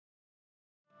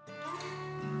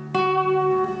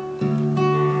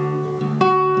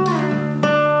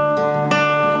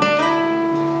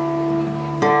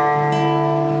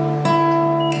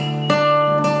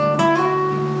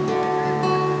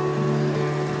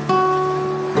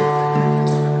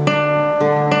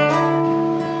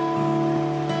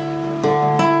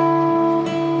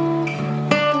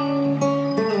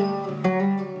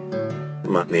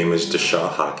Dushaw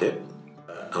Hockett.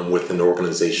 I'm with an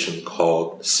organization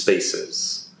called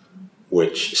Spaces,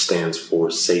 which stands for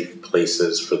Safe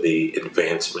Places for the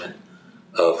Advancement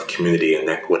of Community and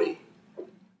Equity.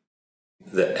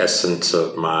 The essence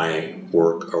of my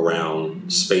work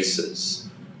around spaces,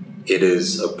 it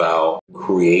is about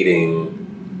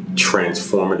creating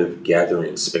transformative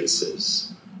gathering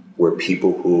spaces where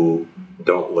people who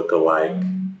don't look alike,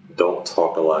 don't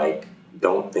talk alike,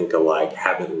 don't think alike,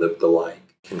 haven't lived alike,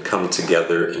 can come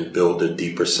together and build a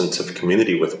deeper sense of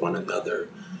community with one another.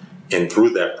 And through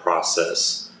that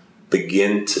process,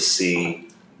 begin to see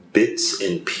bits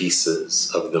and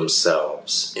pieces of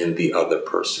themselves in the other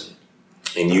person.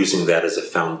 And using that as a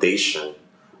foundation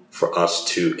for us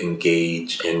to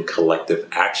engage in collective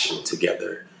action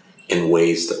together in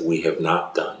ways that we have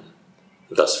not done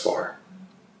thus far.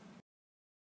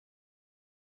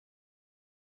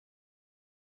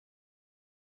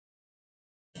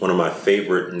 One of my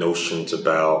favorite notions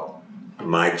about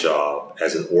my job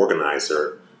as an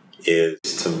organizer is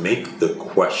to make the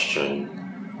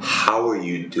question, how are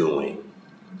you doing,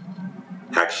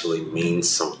 actually mean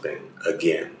something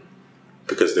again,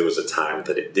 because there was a time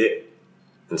that it did.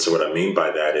 And so what I mean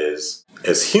by that is,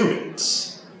 as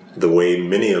humans, the way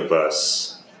many of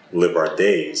us live our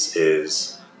days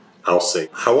is, I'll say,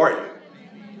 how are you?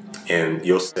 And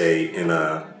you'll say in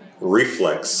a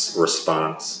reflex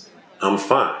response, I'm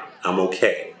fine, I'm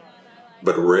okay.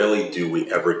 But rarely do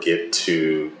we ever get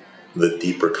to the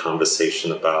deeper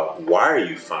conversation about why are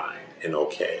you fine and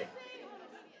okay?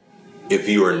 If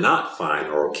you are not fine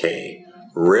or okay,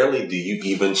 rarely do you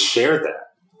even share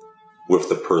that with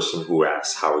the person who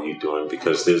asks, how are you doing?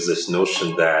 Because there's this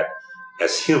notion that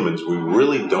as humans, we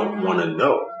really don't want to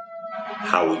know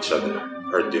how each other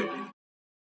are doing.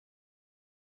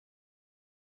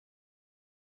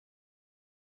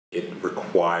 It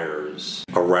requires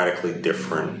a radically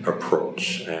different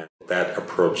approach, and that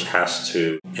approach has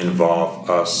to involve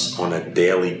us on a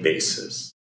daily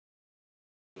basis.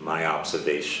 My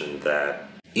observation that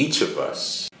each of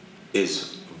us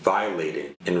is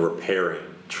violating and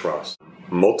repairing trust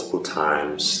multiple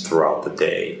times throughout the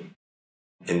day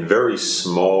in very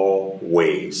small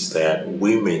ways that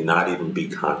we may not even be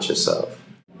conscious of.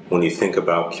 When you think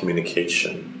about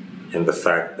communication and the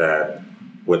fact that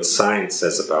what science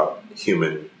says about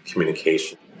human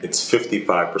communication, it's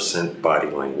 55% body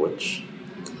language,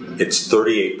 it's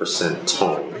 38%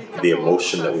 tone, the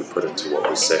emotion that we put into what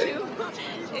we say.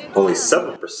 Only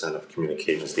 7% of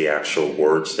communication is the actual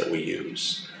words that we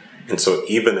use. And so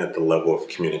even at the level of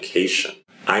communication,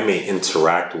 I may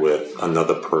interact with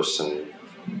another person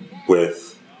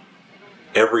with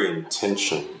every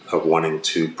intention of wanting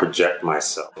to project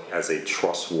myself as a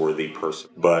trustworthy person.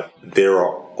 But there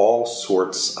are all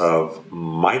sorts of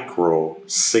micro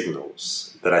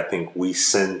signals that I think we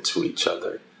send to each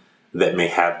other that may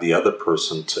have the other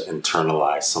person to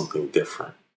internalize something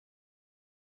different.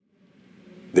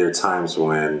 There are times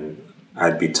when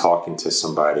I'd be talking to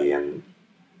somebody and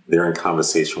they're in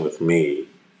conversation with me,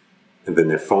 and then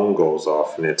their phone goes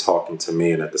off and they're talking to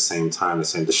me, and at the same time they're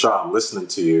saying, Dushaw, I'm listening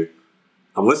to you,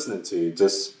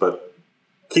 but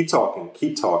keep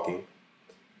talking.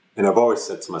 And I've always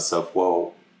said to myself,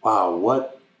 well, wow,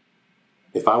 what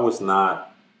if I was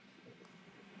not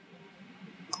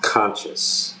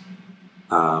conscious,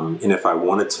 and if I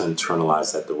wanted to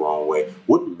internalize that the wrong way,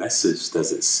 what message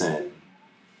does it send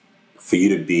for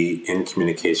you to be in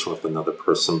communication with another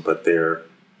person, but they're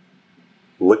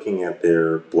looking at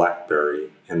their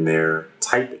BlackBerry and they're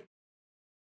typing?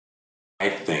 I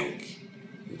think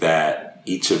that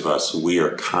each of us, we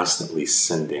are constantly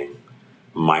sending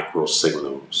micro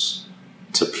signals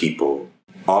to people,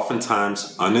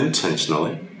 oftentimes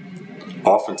unintentionally,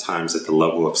 oftentimes at the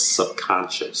level of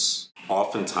subconscious,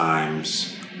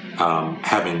 oftentimes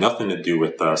having nothing to do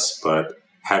with us, but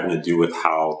having to do with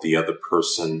how the other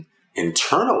person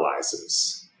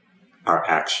internalizes our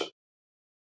action.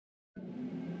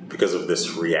 Because of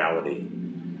this reality,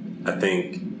 I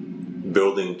think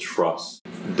building trust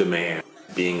demands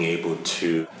being able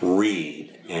to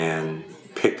read and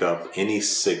pick up any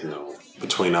signal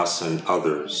between us and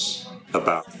others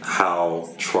about how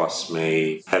trust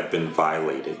may have been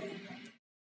violated.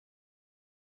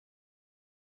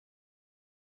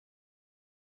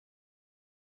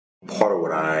 Part of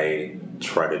what I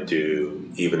try to do,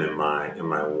 even in my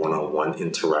one-on-one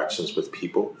interactions with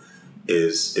people,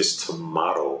 is to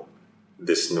model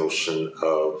this notion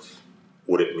of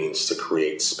what it means to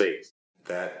create space.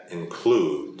 That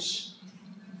includes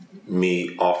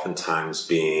me oftentimes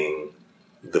being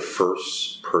the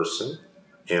first person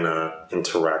in an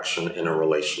interaction, in a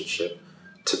relationship,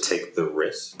 to take the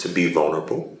risk, to be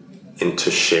vulnerable, and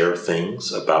to share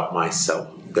things about myself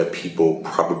that people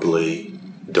probably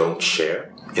don't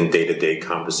share in day-to-day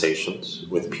conversations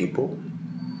with people.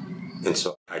 And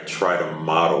so I try to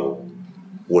model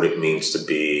what it means to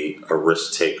be a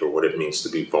risk taker, what it means to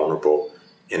be vulnerable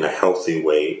in a healthy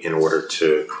way in order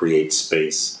to create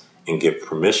space and give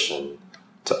permission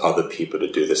to other people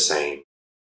to do the same.